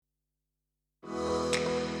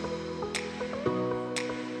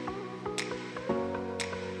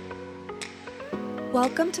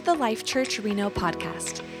Welcome to the Life Church Reno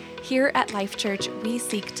podcast. Here at Life Church, we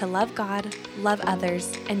seek to love God, love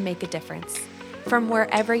others, and make a difference. From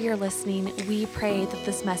wherever you're listening, we pray that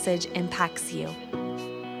this message impacts you.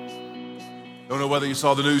 Don't know whether you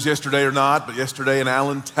saw the news yesterday or not, but yesterday in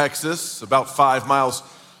Allen, Texas, about 5 miles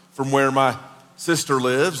from where my sister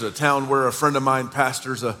lives, a town where a friend of mine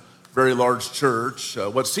pastors a very large church,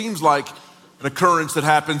 what seems like an occurrence that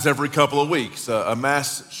happens every couple of weeks, a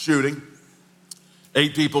mass shooting.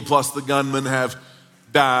 8 people plus the gunman have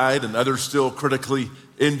died and others still critically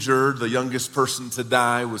injured. The youngest person to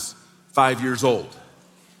die was 5 years old.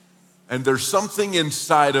 And there's something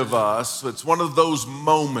inside of us, it's one of those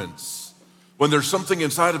moments when there's something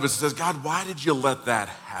inside of us that says, God, why did you let that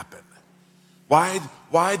happen?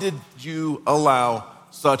 Why did you allow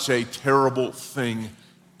such a terrible thing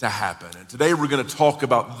to happen? And today we're gonna talk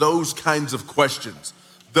about those kinds of questions,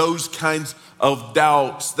 those kinds of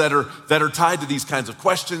doubts that are tied to these kinds of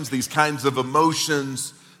questions, these kinds of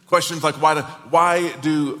emotions. Questions like why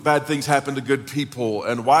do bad things happen to good people?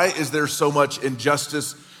 And why is there so much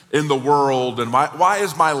injustice in the world? And why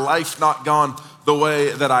has my life not gone the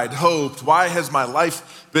way that I'd hoped? Why has my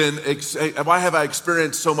life why have I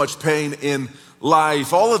experienced so much pain in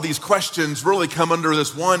life? All of these questions really come under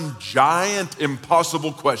this one giant,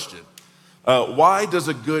 impossible question. Why does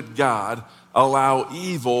a good God allow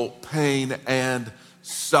evil, pain, and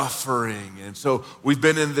suffering? And so we've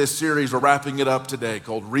been in this series, we're wrapping it up today,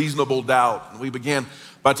 called Reasonable Doubt. And we began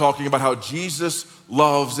by talking about how Jesus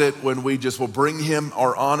loves it when we just will bring him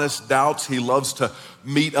our honest doubts. He loves to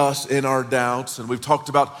meet us in our doubts. And we've talked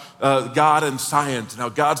about God and science and how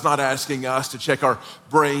God's not asking us to check our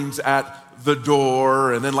brains at the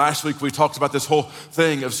door. And then last week we talked about this whole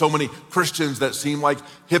thing of so many Christians that seem like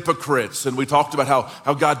hypocrites. And we talked about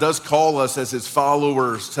how God does call us as his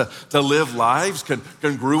followers to live lives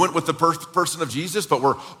congruent with the person of Jesus, but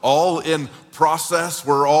we're all in process.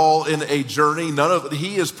 We're all in a journey.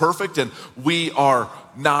 He is perfect and we are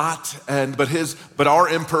not, but our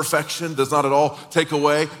imperfection does not at all take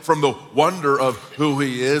away from the wonder of who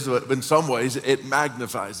he is. But in some ways, it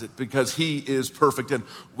magnifies it because he is perfect and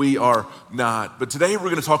we are not. But today we're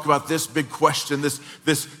going to talk about this big question,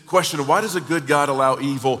 this question of why does a good God allow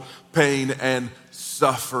evil, pain, and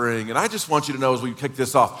suffering? And I just want you to know as we kick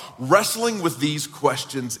this off, wrestling with these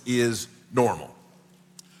questions is normal.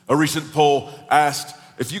 A recent poll asked,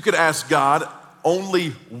 if you could ask God only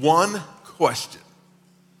one question,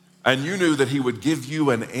 and you knew that he would give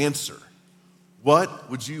you an answer,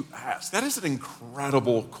 what would you ask? That is an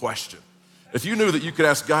incredible question. If you knew that you could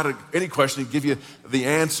ask God any question, he'd give you the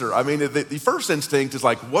answer. I mean, the first instinct is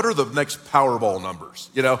like, what are the next Powerball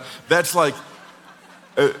numbers? You know, that's like,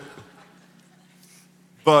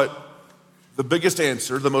 but the biggest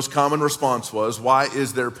answer, the most common response was, why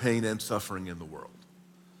is there pain and suffering in the world?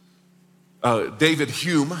 David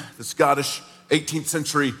Hume, the Scottish 18th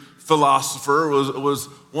century philosopher, was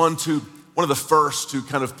one of the first to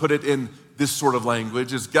kind of put it in this sort of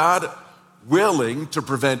language. Is God willing to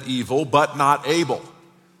prevent evil but not able?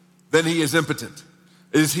 Then he is impotent.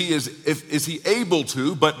 Is he able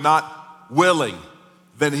to but not willing?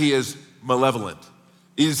 Then he is malevolent.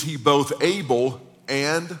 Is he both able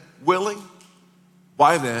and willing?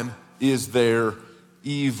 Why then is there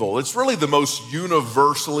evil? It's really the most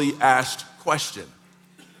universally asked question.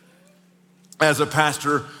 As a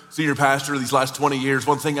pastor, senior pastor these last 20 years,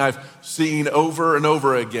 one thing I've seen over and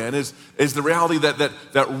over again is the reality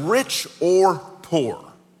that rich or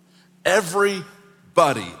poor,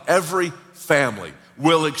 everybody, every family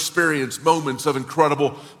will experience moments of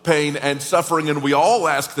incredible pain and suffering. And we all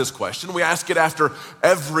ask this question. We ask it after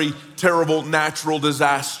every terrible natural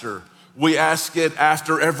disaster. We ask it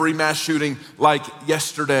after every mass shooting like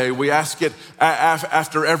yesterday. We ask it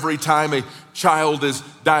after every time a child is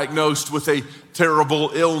diagnosed with a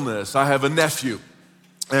terrible illness. I have a nephew,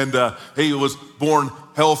 and he was born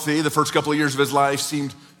healthy. The first couple of years of his life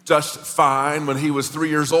seemed just fine. When he was 3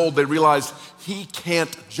 years old, they realized he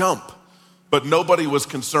can't jump. But nobody was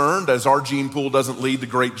concerned, as our gene pool doesn't lead to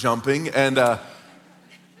great jumping.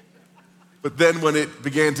 But then when it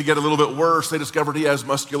began to get a little bit worse, they discovered he has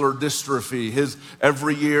muscular dystrophy.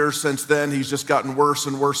 Every year since then, he's just gotten worse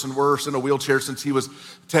and worse and worse, in a wheelchair since he was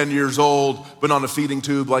 10 years old, been on a feeding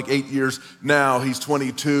tube like 8 years now. He's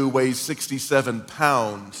 22, weighs 67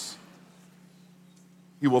 pounds.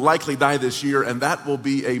 He will likely die this year, and that will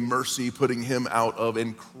be a mercy, putting him out of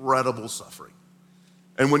incredible suffering.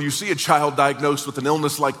 And when you see a child diagnosed with an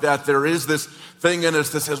illness like that, there is this thing in us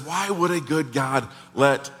that says, why would a good God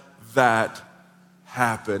let that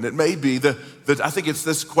happen? It may be I think it's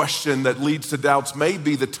this question that leads to doubts, may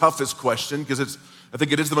be the toughest question because I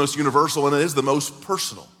think it is the most universal and it is the most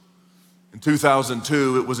personal. In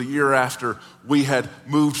 2002, it was a year after we had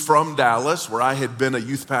moved from Dallas, where I had been a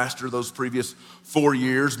youth pastor those previous 4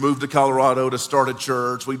 years, moved to Colorado to start a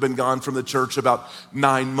church. We'd been gone from the church about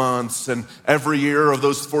 9 months, and every year of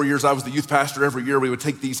those 4 years I was the youth pastor, every year we would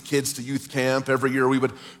take these kids to youth camp. Every year we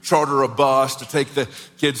would charter a bus to take the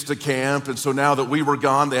kids to camp, and so now that we were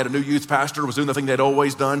gone, they had a new youth pastor, was doing the thing they'd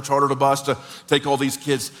always done, chartered a bus to take all these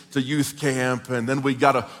kids to youth camp, and then we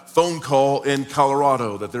got a phone call in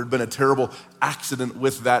Colorado that there had been a terrible accident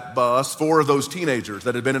with that bus. 4 of those teenagers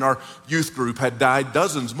that had been in our youth group had died,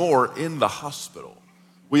 dozens more in the hospital.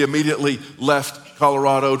 We immediately left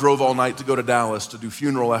Colorado, drove all night to go to Dallas to do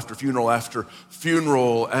funeral after funeral after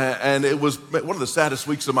funeral, and it was one of the saddest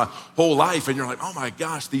weeks of my whole life. And you're like, oh my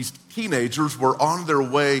gosh, these teenagers were on their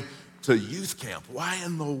way to youth camp. Why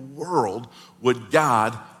in the world would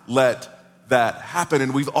God let that happen?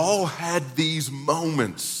 And we've all had these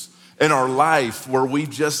moments in our life where we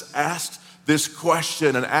just asked this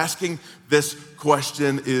question, and asking this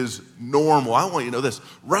question is normal. I want you to know this.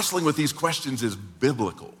 Wrestling with these questions is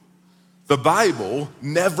biblical. The Bible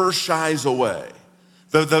never shies away.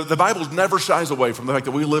 The Bible never shies away from the fact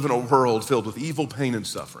that we live in a world filled with evil, pain, and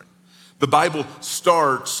suffering. The Bible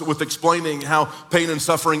starts with explaining how pain and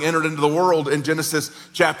suffering entered into the world in Genesis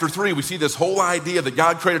chapter 3. We see this whole idea that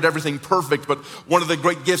God created everything perfect, but one of the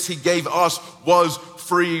great gifts he gave us was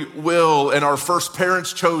free will. And our first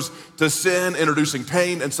parents chose to sin, introducing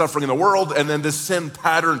pain and suffering in the world. And then this sin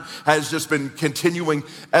pattern has just been continuing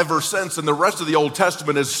ever since. And the rest of the Old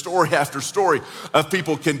Testament is story after story of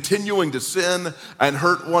people continuing to sin and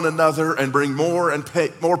hurt one another and bring more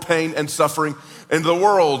pain and suffering into the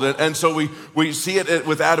world. And so we see it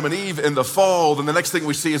with Adam and Eve in the fall. Then the next thing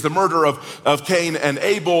we see is the murder of Cain and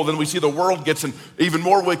Abel. Then we see the world gets even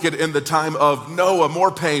more wicked in the time of Noah,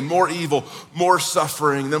 more pain, more evil, more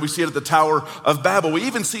suffering. Then we see it at the Tower of Babel. We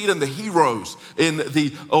even see it in the heroes in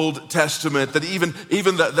the Old Testament, that even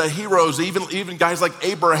the heroes, even guys like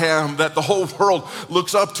Abraham that the whole world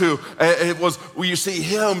looks up to, it was where you see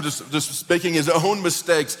him just making his own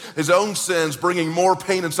mistakes, his own sins, bringing more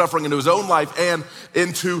pain and suffering into his own life and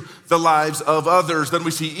into the lives of others. Then we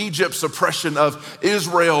see Egypt's oppression of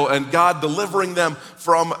Israel and God delivering them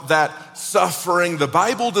from that suffering. The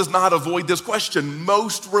Bible does not avoid this question.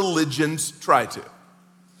 Most religions try to.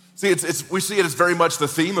 See, we see it as very much the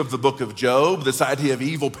theme of the book of Job, this idea of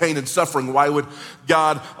evil, pain, and suffering. Why would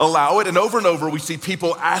God allow it? And over we see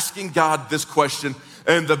people asking God this question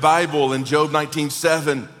in the Bible. In Job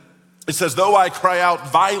 19:7, it says, though I cry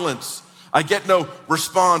out violence, I get no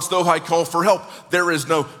response. Though I call for help, there is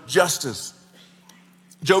no justice.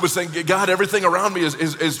 Job is saying, God, everything around me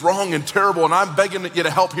is wrong and terrible, and I'm begging you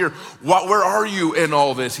to help here. Where are you in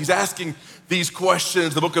all this? He's asking these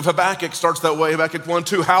questions. The book of Habakkuk starts that way, Habakkuk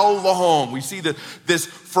 1:2. How long? We see this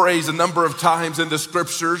phrase a number of times in the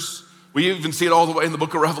scriptures. We even see it all the way in the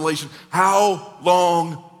book of Revelation. How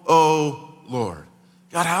long, oh Lord?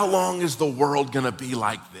 God, how long is the world gonna be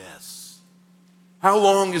like this? How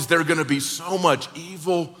long is there gonna be so much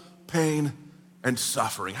evil, pain, and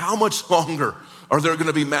suffering? How much longer are there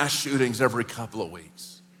gonna be mass shootings every couple of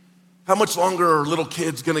weeks? How much longer are little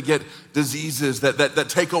kids gonna get diseases that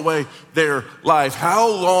take away their life? How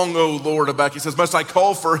long, oh Lord, Habakkuk says, must I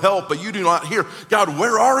call for help, but you do not hear? God,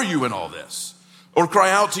 where are you in all this? Or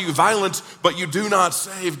cry out to you violence, but you do not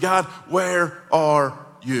save. God, where are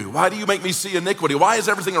you? Why do you make me see iniquity? Why is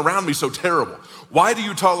everything around me so terrible? Why do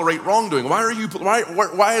you tolerate wrongdoing?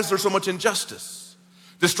 Why is there so much injustice?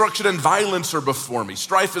 Destruction and violence are before me.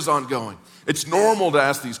 Strife is ongoing. It's normal to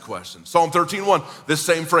ask these questions. Psalm 13:1, this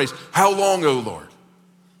same phrase, how long, O Lord?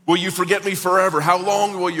 Will you forget me forever? How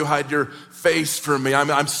long will you hide your face from me?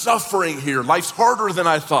 I'm suffering here. Life's harder than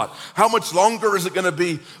I thought. How much longer is it gonna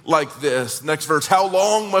be like this? Next verse, how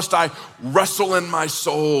long must I wrestle in my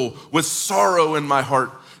soul with sorrow in my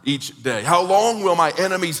heart each day? How long will my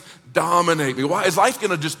enemies dominate me? Why is life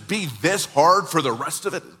gonna just be this hard for the rest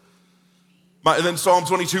of it? And then Psalm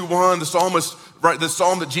 22:1, the psalmist, right, the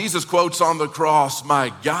psalm that Jesus quotes on the cross,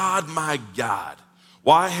 my God,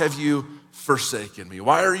 why have you forsaken me?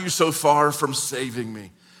 Why are you so far from saving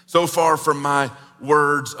me? So far from my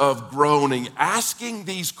words of groaning, asking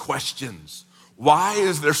these questions. Why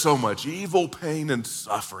is there so much evil, pain, and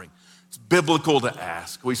suffering? It's biblical to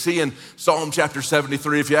ask. We see in Psalm chapter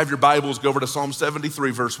 73, if you have your Bibles, go over to Psalm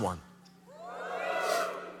 73, verse 1.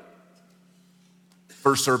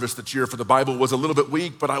 First service the cheer for the Bible was a little bit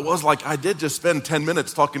weak, but I did just spend 10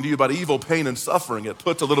 minutes talking to you about evil, pain, and suffering. It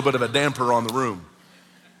puts a little bit of a damper on the room.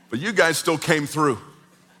 But you guys still came through.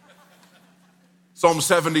 Psalm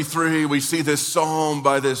 73, we see this psalm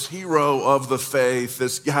by this hero of the faith,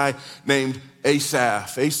 this guy named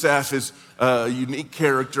Asaph. Asaph is a unique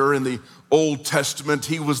character in the Old Testament.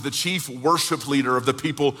 He was the chief worship leader of the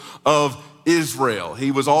people of Israel.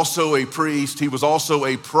 He was also a priest. He was also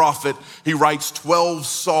a prophet. He writes 12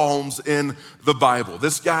 psalms in the Bible.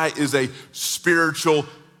 This guy is a spiritual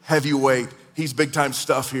heavyweight. He's big time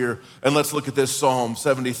stuff here. And let's look at this Psalm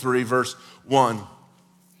 73, verse 1.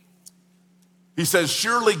 He says,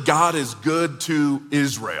 surely God is good to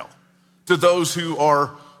Israel, to those who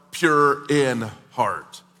are pure in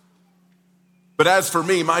heart. But as for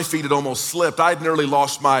me, my feet had almost slipped. I'd nearly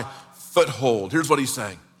lost my foothold. Here's what he's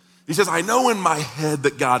saying. He says, I know in my head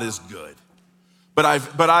that God is good, but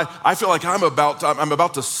I feel like I'm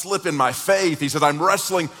about to slip in my faith. He says, I'm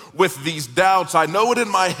wrestling with these doubts. I know it in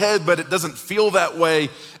my head, but it doesn't feel that way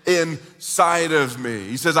inside of me.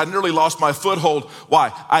 He says, I nearly lost my foothold.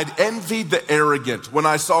 Why? I'd envied the arrogant when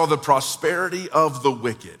I saw the prosperity of the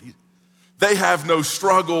wicked. They have no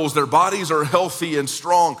struggles. Their bodies are healthy and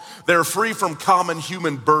strong. They're free from common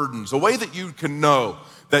human burdens. A way that you can know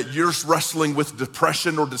that you're wrestling with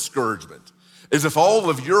depression or discouragement is if all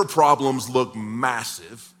of your problems look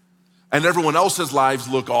massive and everyone else's lives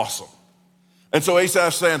look awesome. And so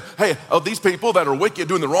Asaph's saying, hey, these people that are wicked,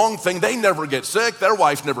 doing the wrong thing, they never get sick. Their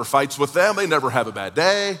wife never fights with them. They never have a bad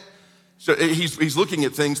day. So he's looking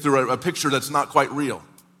at things through a picture that's not quite real.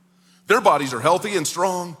 Their bodies are healthy and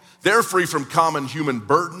strong. They're free from common human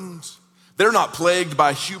burdens. They're not plagued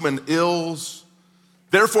by human ills.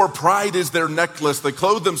 Therefore, pride is their necklace. They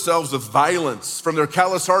clothe themselves with violence. From their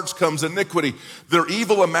callous hearts comes iniquity. Their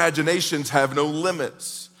evil imaginations have no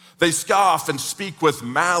limits. They scoff and speak with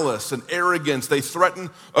malice and arrogance. They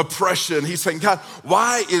threaten oppression. He's saying, God,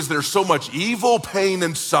 why is there so much evil, pain,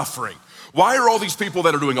 and suffering? Why are all these people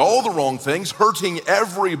that are doing all the wrong things hurting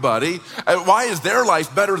everybody? And why is their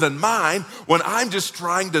life better than mine when I'm just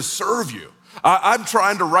trying to serve you? I'm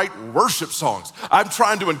trying to write worship songs. I'm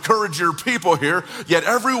trying to encourage your people here, yet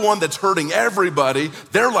everyone that's hurting everybody,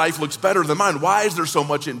 their life looks better than mine. Why is there so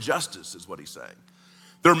much injustice, is what he's saying.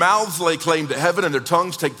 Their mouths lay claim to heaven and their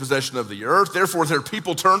tongues take possession of the earth. Therefore, their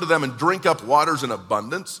people turn to them and drink up waters in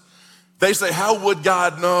abundance. They say, how would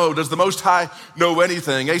God know? Does the Most High know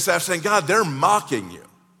anything? Asaph's saying, God, they're mocking you.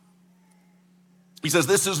 He says,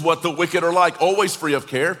 this is what the wicked are like, always free of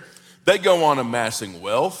care. They go on amassing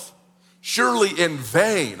wealth. Surely in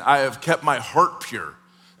vain I have kept my heart pure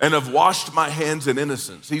and have washed my hands in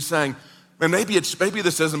innocence. He's saying, man, maybe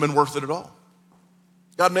this hasn't been worth it at all.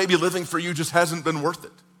 God, maybe living for you just hasn't been worth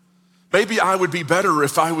it. Maybe I would be better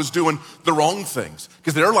if I was doing the wrong things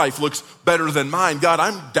because their life looks better than mine. God,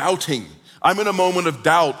 I'm doubting. I'm in a moment of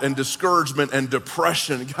doubt and discouragement and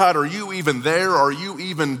depression. God, are you even there? Are you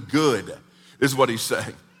even good? Is what he's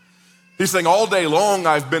saying. He's saying all day long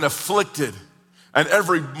I've been afflicted. And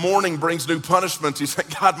every morning brings new punishments. He's saying,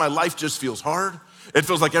 God, my life just feels hard. It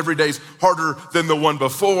feels like every day's harder than the one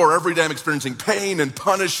before. Every day I'm experiencing pain and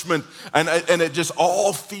punishment, and it just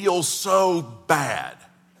all feels so bad.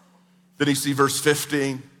 Then you see verse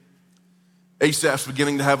 15. Asaph's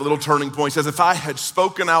beginning to have a little turning point. He says, if I had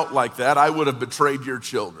spoken out like that, I would have betrayed your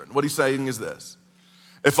children. What he's saying is this.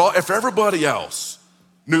 If everybody else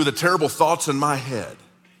knew the terrible thoughts in my head,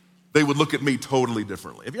 they would look at me totally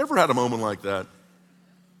differently. Have you ever had a moment like that?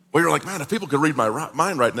 Where you're like, man, if people could read my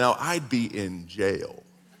mind right now, I'd be in jail.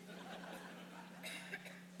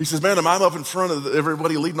 He says, man, I'm up in front of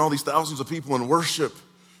everybody leading all these thousands of people in worship.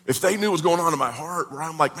 If they knew what's going on in my heart, where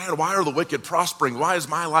I'm like, man, why are the wicked prospering? Why is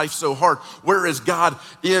my life so hard? Where is God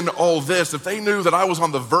in all this? If they knew that I was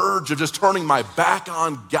on the verge of just turning my back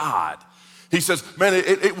on God, he says, man,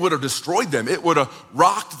 it would have destroyed them. It would have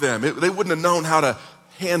rocked them. They wouldn't have known how to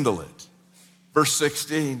handle it. Verse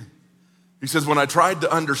 16, he says, when I tried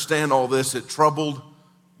to understand all this, it troubled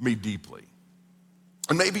me deeply.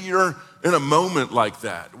 And maybe you're in a moment like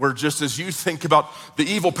that, where just as you think about the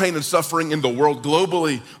evil, pain, and suffering in the world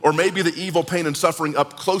globally, or maybe the evil, pain, and suffering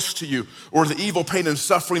up close to you, or the evil, pain, and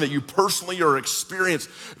suffering that you personally are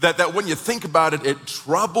experiencing, that when you think about it, it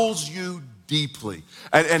troubles you deeply.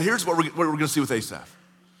 And here's what we're going to see with Asaph.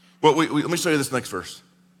 Well, let me show you this next verse.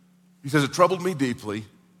 He says, it troubled me deeply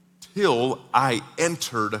till I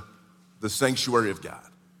entered the sanctuary of God.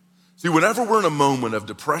 See, whenever we're in a moment of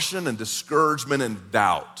depression and discouragement and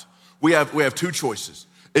doubt, we have two choices.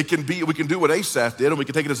 It can be, we can do what Asaph did, and we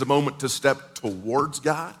can take it as a moment to step towards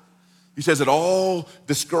God. He says, it all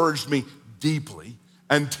discouraged me deeply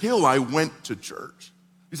until I went to church.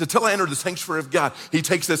 He said, till I entered the sanctuary of God. He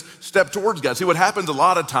takes this step towards God. See, what happens a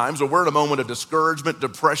lot of times when we're in a moment of discouragement,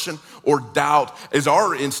 depression, or doubt is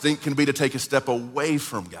our instinct can be to take a step away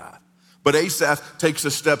from God. But Asaph takes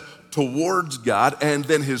a step towards God, and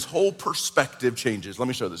then his whole perspective changes. Let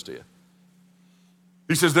me show this to you.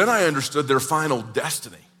 He says, then I understood their final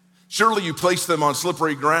destiny. Surely you place them on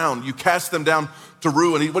slippery ground. You cast them down to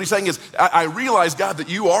ruin. What he's saying is, I realize, God, that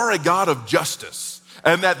you are a God of justice,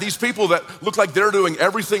 and that these people that look like they're doing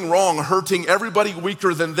everything wrong, hurting everybody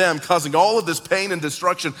weaker than them, causing all of this pain and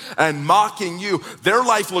destruction and mocking you, their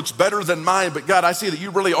life looks better than mine. But God, I see that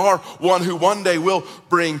you really are one who one day will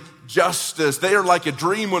bring justice. They are like a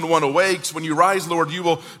dream when one awakes. When you rise, Lord, you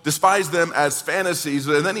will despise them as fantasies.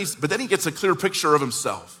 But then he gets a clear picture of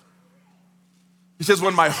himself. He says,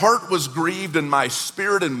 when my heart was grieved and my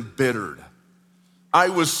spirit embittered, I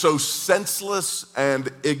was so senseless and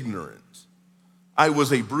ignorant. I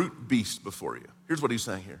was a brute beast before you. Here's what he's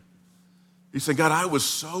saying here. He's saying, God, I was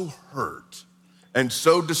so hurt and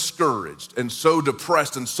so discouraged and so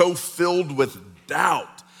depressed and so filled with doubt.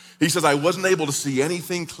 He says, I wasn't able to see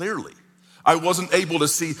anything clearly. I wasn't able to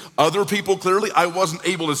see other people clearly. I wasn't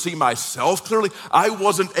able to see myself clearly. I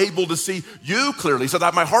wasn't able to see you clearly. He said,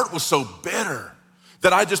 my heart was so bitter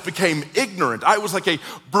that I just became ignorant. I was like a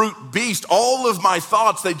brute beast. All of my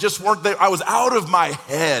thoughts, they just weren't there. I was out of my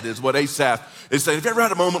head, is what Asaph is saying. Have you ever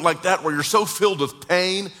had a moment like that where you're so filled with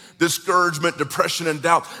pain, discouragement, depression, and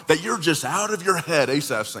doubt that you're just out of your head?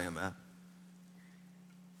 Asaph's saying that.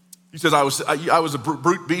 He says, I was a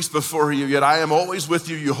brute beast before you, yet I am always with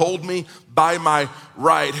you. You hold me by my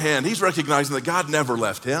right hand. He's recognizing that God never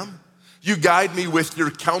left him. You guide me with your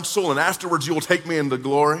counsel, and afterwards you will take me into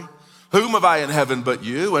glory. Whom have I in heaven but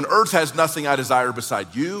you? And earth has nothing I desire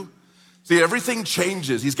beside you. See, everything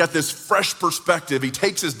changes. He's got this fresh perspective. He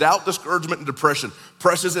takes his doubt, discouragement, and depression,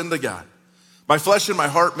 presses into God. My flesh and my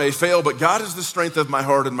heart may fail, but God is the strength of my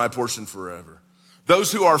heart and my portion forever.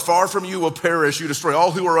 Those who are far from you will perish. You destroy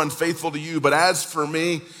all who are unfaithful to you. But as for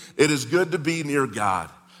me, it is good to be near God.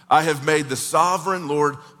 I have made the sovereign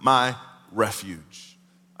Lord my refuge.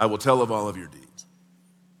 I will tell of all of your deeds.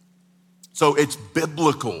 So it's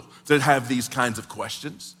biblical to have these kinds of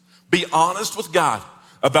questions. Be honest with God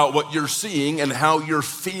about what you're seeing and how you're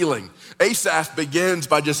feeling. Asaph begins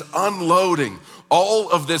by just unloading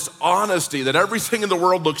all of this honesty that everything in the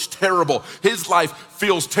world looks terrible. His life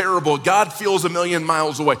feels terrible. God feels a million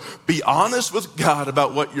miles away. Be honest with God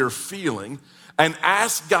about what you're feeling and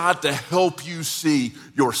ask God to help you see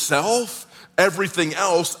yourself, everything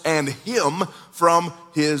else, and him from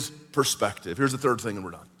his perspective. Here's the third thing, and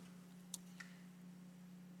we're done.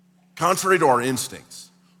 Contrary to our instincts,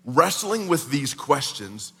 wrestling with these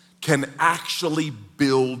questions can actually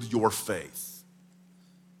build your faith.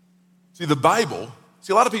 See, the Bible,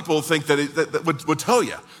 a lot of people think that would tell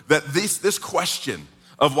you that this question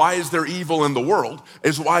of why is there evil in the world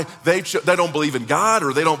is why they don't believe in God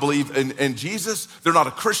or they don't believe in Jesus. They're not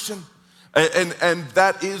a Christian. And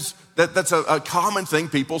that's a common thing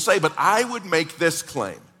people say. But I would make this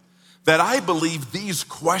claim that I believe these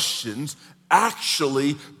questions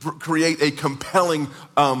actually create a compelling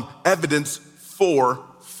evidence for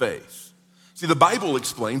faith. See, the Bible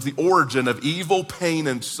explains the origin of evil, pain,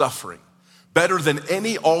 and suffering better than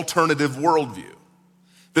any alternative worldview.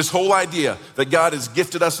 This whole idea that God has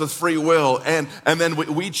gifted us with free will, and then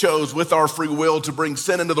we chose with our free will to bring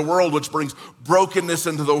sin into the world, which brings brokenness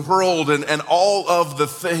into the world, and all of the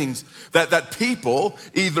things that people,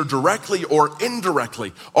 either directly or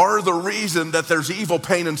indirectly, are the reason that there's evil,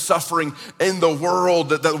 pain, and suffering in the world,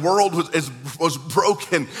 that the world was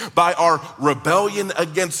broken by our rebellion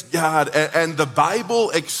against God. And the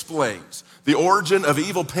Bible explains the origin of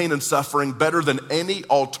evil, pain, and suffering better than any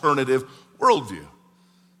alternative worldview.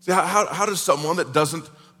 See, how does someone that doesn't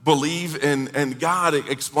believe in God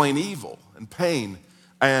explain evil and pain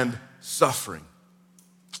and suffering?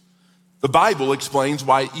 The Bible explains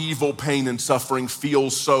why evil, pain, and suffering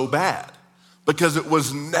feels so bad, because it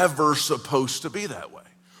was never supposed to be that way.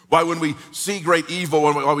 Why when we see great evil,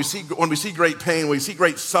 when we see great pain, when we see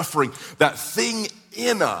great suffering, that thing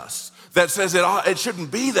in us that says it shouldn't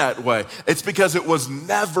be that way, it's because it was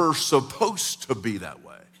never supposed to be that way.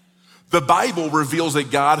 The Bible reveals a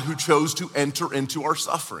God who chose to enter into our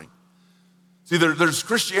suffering. See, there's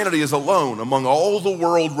Christianity is alone among all the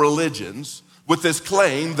world religions with this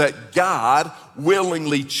claim that God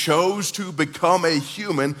willingly chose to become a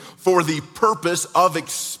human for the purpose of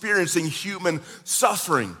experiencing human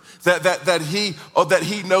suffering. That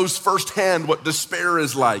he knows firsthand what despair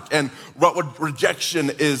is like and what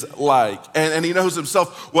rejection is like. And he knows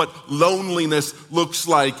himself what loneliness looks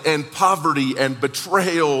like, and poverty and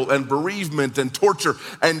betrayal and bereavement and torture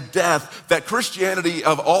and death. That Christianity,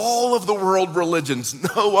 of all of the world religions,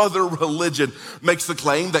 no other religion makes the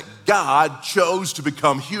claim that God chose to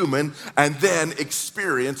become human and then can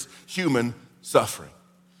experience human suffering.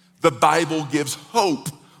 The Bible gives hope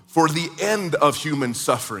for the end of human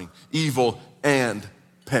suffering, evil, and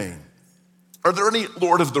pain. Are there any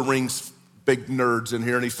Lord of the Rings big nerds in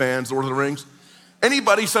here? Any fans, Lord of the Rings?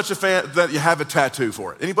 Anybody such a fan that you have a tattoo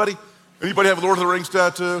for it? Anybody? Anybody have a Lord of the Rings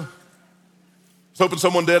tattoo? I was hoping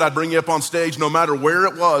someone did. I'd bring you up on stage. No matter where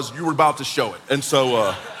it was, you were about to show it. And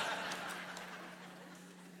so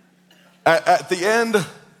at the end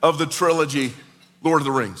of the trilogy, Lord of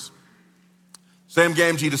the Rings, Sam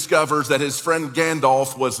Gamgee discovers that his friend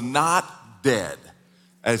Gandalf was not dead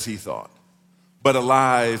as he thought, but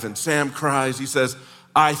alive. And Sam cries, he says,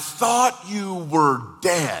 "I thought you were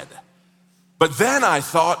dead, but then I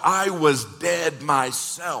thought I was dead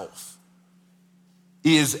myself.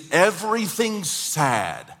 Is everything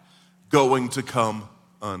sad going to come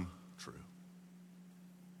untrue?"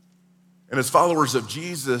 And as followers of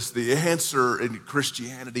Jesus, the answer in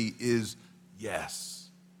Christianity is yes.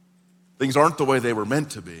 Things aren't the way they were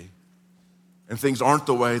meant to be, and things aren't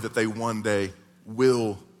the way that they one day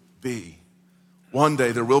will be. One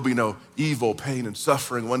day there will be no evil, pain, and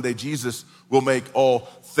suffering. One day Jesus will make all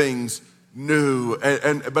things new.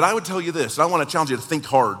 But I would tell you this, and I want to challenge you to think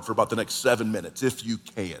hard for about the next 7 minutes, if you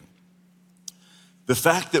can. The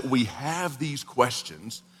fact that we have these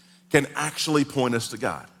questions can actually point us to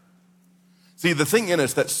God. See, the thing in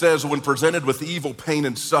us that says when presented with evil, pain,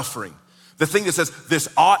 and suffering, the thing that says this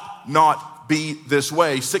ought not be this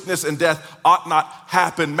way, sickness and death ought not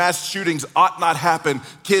happen, mass shootings ought not happen,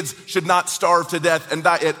 kids should not starve to death and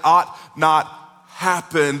die, it ought not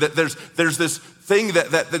happen, that there's this thing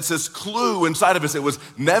that's this clue inside of us. It was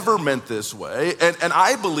never meant this way. And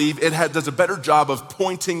I believe it does a better job of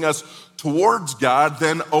pointing us towards God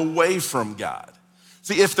than away from God.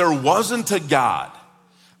 See, if there wasn't a God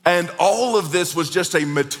and all of this was just a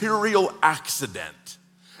material accident,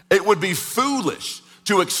 it would be foolish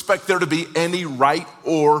to expect there to be any right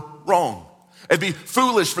or wrong. It'd be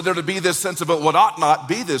foolish for there to be this sense of it would ought not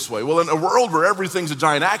be this way. Well, in a world where everything's a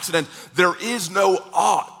giant accident, there is no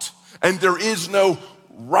ought. And there is no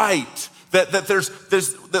right. That there's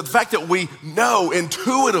the fact that we know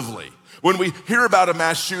intuitively when we hear about a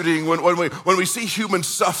mass shooting, when we see human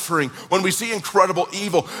suffering, when we see incredible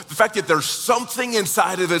evil, the fact that there's something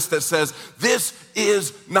inside of us that says this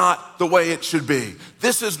is not the way it should be.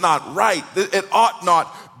 This is not right. It ought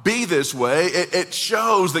not be this way. It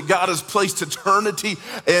shows that God has placed eternity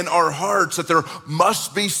in our hearts, that there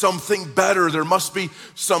must be something better. There must be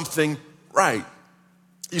something right.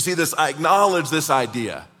 You see, I acknowledge this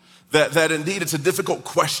idea that indeed it's a difficult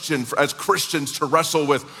question as Christians to wrestle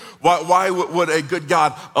with. Why would a good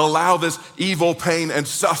God allow this evil, pain, and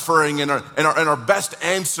suffering? And our best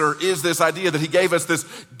answer is this idea that he gave us this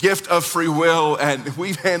gift of free will, and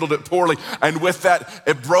we've handled it poorly. And with that,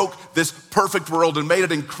 it broke this perfect world and made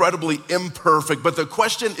it incredibly imperfect. But the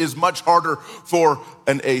question is much harder for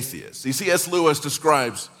an atheist. See, C.S. Lewis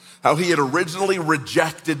describes how he had originally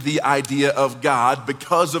rejected the idea of God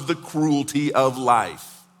because of the cruelty of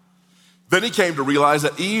life. Then he came to realize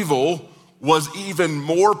that evil was even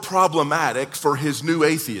more problematic for his new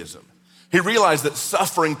atheism. He realized that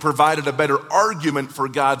suffering provided a better argument for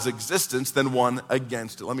God's existence than one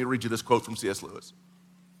against it. Let me read you this quote from C.S. Lewis.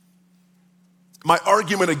 "My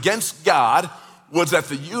argument against God was that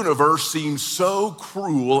the universe seems so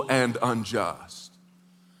cruel and unjust.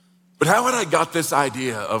 But how had I got this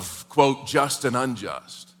idea of, quote, just and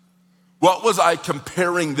unjust? What was I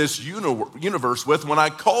comparing this universe with when I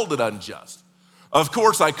called it unjust? Of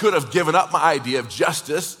course, I could have given up my idea of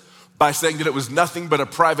justice by saying that it was nothing but a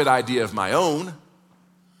private idea of my own.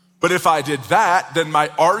 But if I did that, then my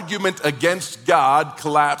argument against God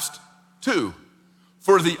collapsed too.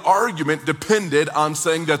 For the argument depended on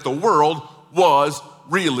saying that the world was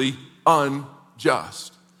really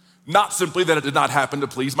unjust. Not simply that it did not happen to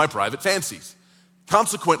please my private fancies.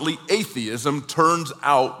 Consequently, atheism turns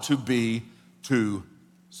out to be too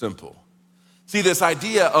simple." See, this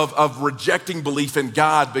idea of rejecting belief in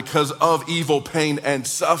God because of evil, pain, and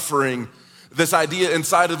suffering, this idea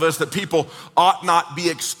inside of us that people ought not be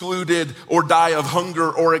excluded or die of hunger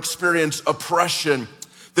or experience oppression,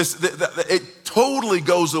 it totally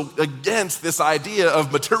goes against this idea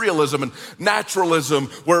of materialism and naturalism,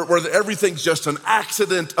 where everything's just an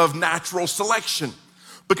accident of natural selection.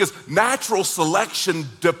 Because natural selection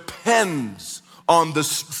depends on the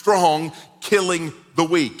strong killing the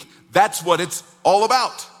weak. That's what it's all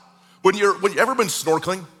about. When you ever been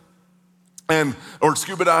snorkeling or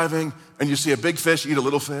scuba diving and you see a big fish eat a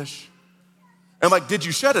little fish? And like, did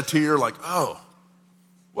you shed a tear like, oh,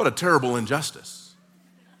 what a terrible injustice.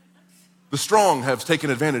 The strong have taken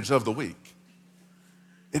advantage of the weak.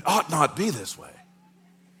 It ought not be this way.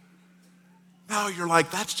 Now you're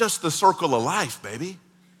like, that's just the circle of life, baby.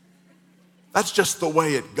 That's just the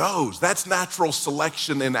way it goes. That's natural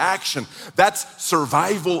selection in action. That's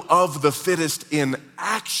survival of the fittest in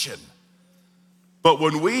action. But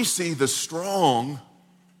when we see the strong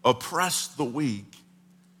oppress the weak,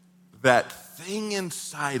 that thing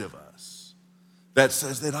inside of us that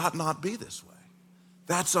says it ought not be this way,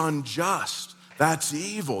 that's unjust, that's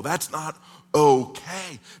evil, that's not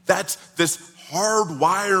okay. That's this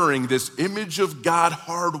hardwiring, this image of God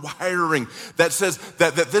hardwiring that says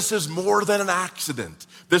that this is more than an accident.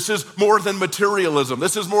 This is more than materialism.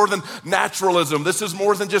 This is more than naturalism. This is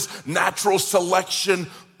more than just natural selection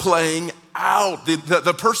playing out.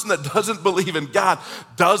 The person that doesn't believe in God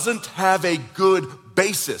doesn't have a good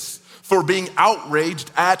basis for being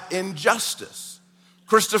outraged at injustice.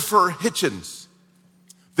 Christopher Hitchens,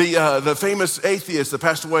 the famous atheist that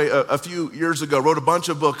passed away a few years ago, wrote a bunch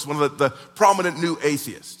of books, one of the prominent new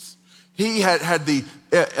atheists. He had the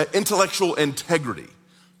intellectual integrity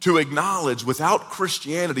to acknowledge without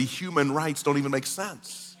Christianity, human rights don't even make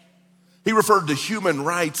sense. He referred to human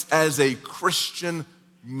rights as a Christian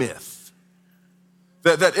myth.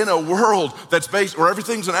 That in a world that's based where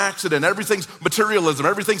everything's an accident, everything's materialism,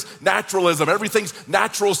 everything's naturalism, everything's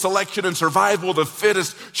natural selection and survival of the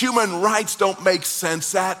fittest, human rights don't make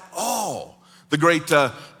sense at all. The great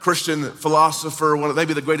Christian philosopher,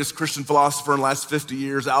 maybe the greatest Christian philosopher in the last 50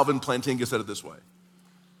 years, Alvin Plantinga, said it this way: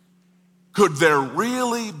 could there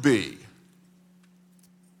really be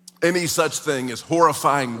any such thing as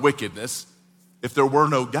horrifying wickedness if there were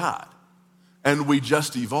no God and we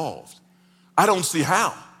just evolved? I don't see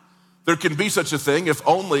how. There can be such a thing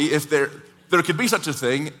there can be such a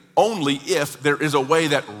thing only if there is a way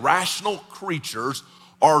that rational creatures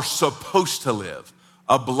are supposed to live,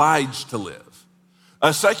 obliged to live.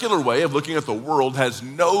 A secular way of looking at the world has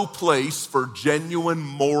no place for genuine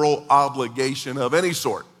moral obligation of any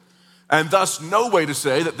sort, and thus no way to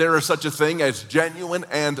say that there is such a thing as genuine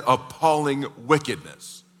and appalling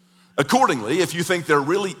wickedness. Accordingly, if you think there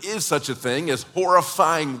really is such a thing as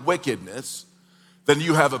horrifying wickedness, then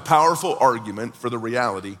you have a powerful argument for the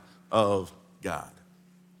reality of God.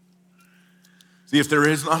 See, if there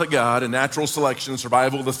is not a God and natural selection,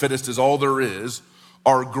 survival of the fittest is all there is,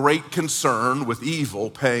 our great concern with evil,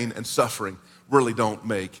 pain, and suffering really don't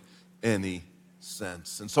make any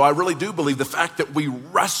sense. And so I really do believe the fact that we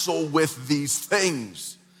wrestle with these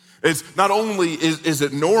things is not only is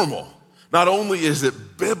it normal, not only is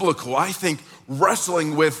it biblical, I think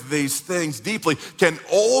wrestling with these things deeply can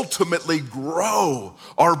ultimately grow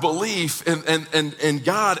our belief in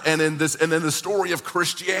God and in the story of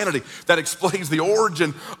Christianity that explains the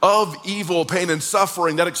origin of evil, pain, and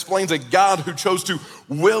suffering, that explains a God who chose to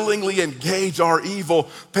willingly engage our evil,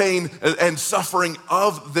 pain, and suffering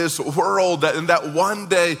of this world, and that one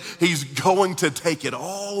day he's going to take it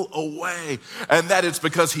all away, and that it's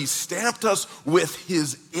because he stamped us with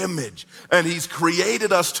his image and he's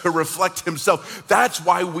created us to reflect himself. That's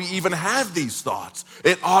why we even have these thoughts.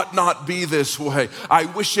 It ought not be this way. I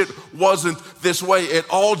wish it wasn't this way. It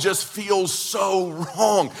all just feels so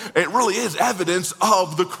wrong. It really is evidence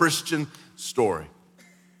of the Christian story.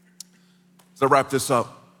 To wrap this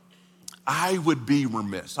up, I would be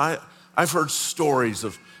remiss. I've heard stories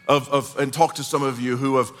of and talked to some of you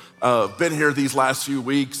who have been here these last few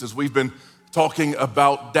weeks as we've been talking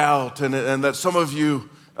about doubt, and that some of you,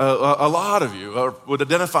 a lot of you, would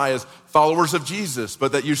identify as followers of Jesus,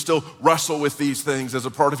 but that you still wrestle with these things as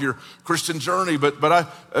a part of your Christian journey. But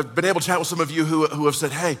I've been able to chat with some of you who have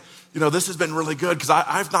said, hey, this has been really good because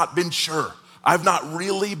I've not been sure. I've not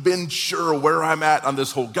really been sure where I'm at on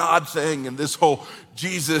this whole God thing and this whole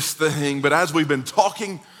Jesus thing. But as we've been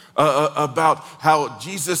talking about how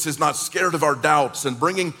Jesus is not scared of our doubts and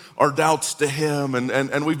bringing our doubts to him,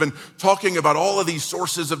 and we've been talking about all of these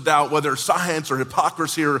sources of doubt, whether science or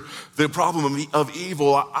hypocrisy or the problem of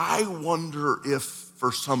evil, I wonder if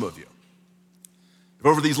for some of you, if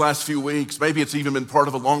over these last few weeks, maybe it's even been part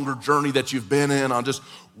of a longer journey that you've been in on just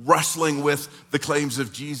wrestling with the claims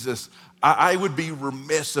of Jesus, I would be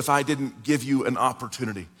remiss if I didn't give you an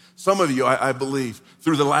opportunity. Some of you, I believe,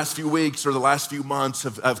 through the last few weeks or the last few months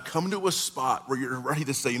have come to a spot where you're ready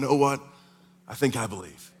to say, you know what? I think I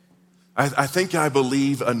believe. I think I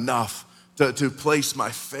believe enough to place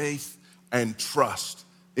my faith and trust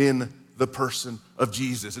in the person of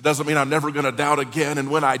Jesus. It doesn't mean I'm never gonna doubt again,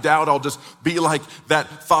 and when I doubt, I'll just be like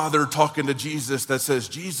that father talking to Jesus that says,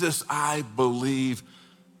 Jesus, I believe,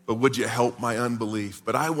 but would you help my unbelief?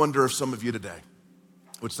 But I wonder if some of you today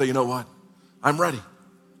would say, you know what? I'm ready.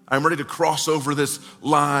 I'm ready to cross over this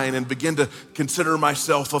line and begin to consider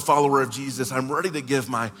myself a follower of Jesus. I'm ready to give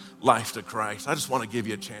my life to Christ. I just want to give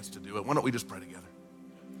you a chance to do it. Why don't we just pray together?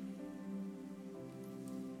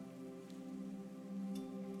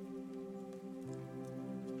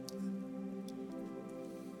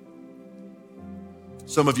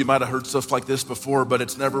 Some of you might have heard stuff like this before, but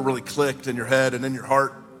it's never really clicked in your head and in your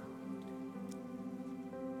heart.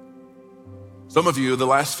 Some of you, the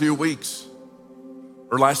last few weeks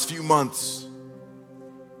or last few months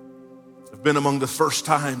have been among the first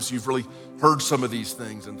times you've really heard some of these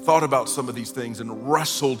things and thought about some of these things and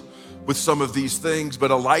wrestled with some of these things,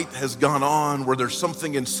 but a light has gone on where there's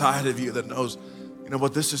something inside of you that knows, you know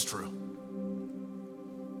what, this is true.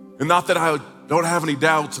 And not that I don't have any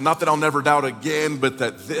doubts, and not that I'll never doubt again, but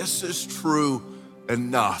that this is true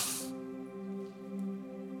enough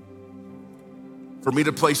for me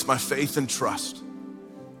to place my faith and trust,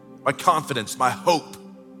 my confidence, my hope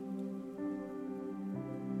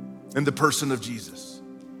in the person of Jesus.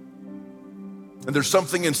 And there's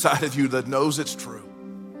something inside of you that knows it's true,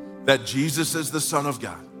 that Jesus is the Son of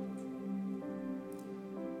God,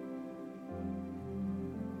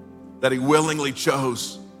 that he willingly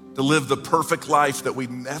chose to live the perfect life that we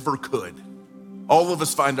never could. All of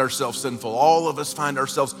us find ourselves sinful. All of us find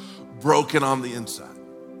ourselves broken on the inside.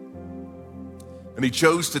 And he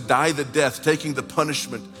chose to die the death, taking the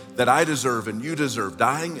punishment that I deserve and you deserve,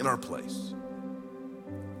 dying in our place.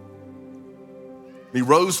 He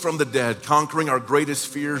rose from the dead, conquering our greatest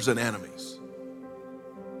fears and enemies.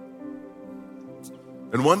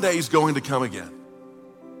 And one day he's going to come again,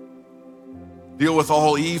 deal with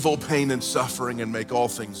all evil, pain, and suffering, and make all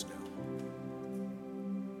things new.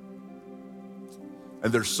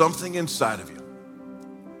 And there's something inside of you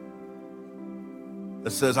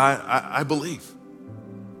that says, I believe.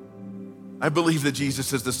 I believe that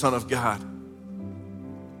Jesus is the Son of God,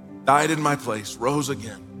 died in my place, rose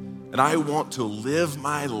again, and I want to live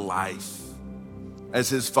my life as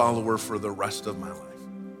his follower for the rest of my life.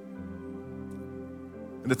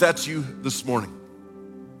 And if that's you this morning,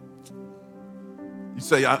 you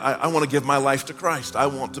say, I want to give my life to Christ. I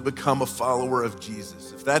want to become a follower of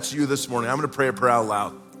Jesus. If that's you this morning, I'm going to pray a prayer out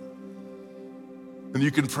loud. And you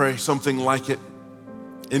can pray something like it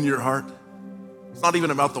in your heart. It's not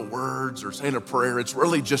even about the words or saying a prayer. It's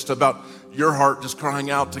really just about your heart just crying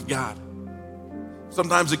out to God.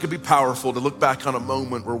 Sometimes it can be powerful to look back on a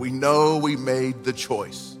moment where we know we made the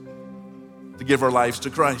choice to give our lives to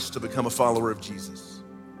Christ, to become a follower of Jesus.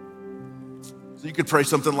 So you could pray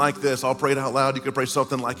something like this. I'll pray it out loud. You could pray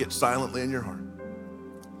something like it silently in your heart.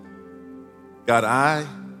 God, I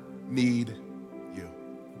need you.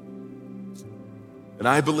 And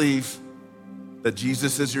I believe that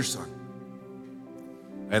Jesus is your Son.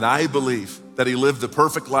 And I believe that he lived the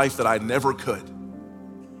perfect life that I never could.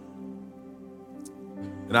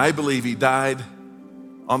 And I believe he died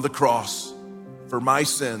on the cross for my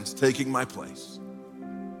sins, taking my place.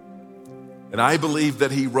 And I believe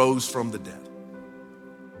that he rose from the dead.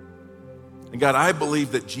 And God, I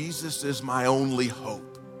believe that Jesus is my only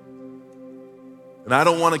hope. And I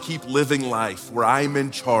don't want to keep living life where I'm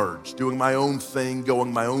in charge, doing my own thing,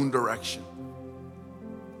 going my own direction.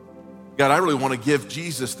 God, I really want to give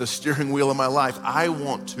Jesus the steering wheel of my life. I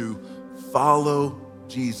want to follow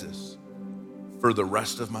Jesus for the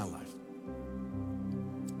rest of my life.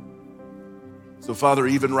 So Father,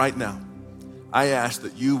 even right now, I ask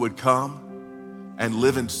that you would come and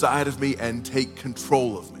live inside of me and take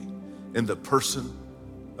control of me in the person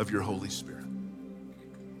of your Holy Spirit.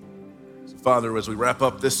 So Father, as we wrap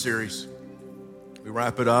up this series, we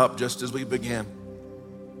wrap it up just as we began.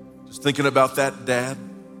 Just thinking about that dad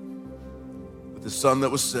with his son that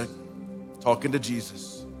was sick, talking to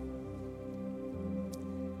Jesus,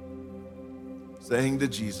 saying to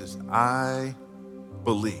Jesus, I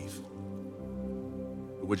believe,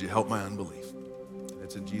 but would you help my unbelief?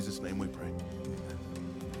 It's in Jesus' name we pray.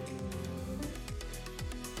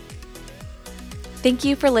 Thank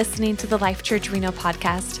you for listening to the Life Church Reno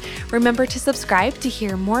podcast. Remember to subscribe to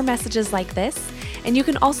hear more messages like this, and you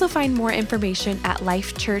can also find more information at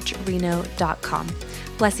lifechurchreno.com.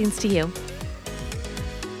 Blessings to you.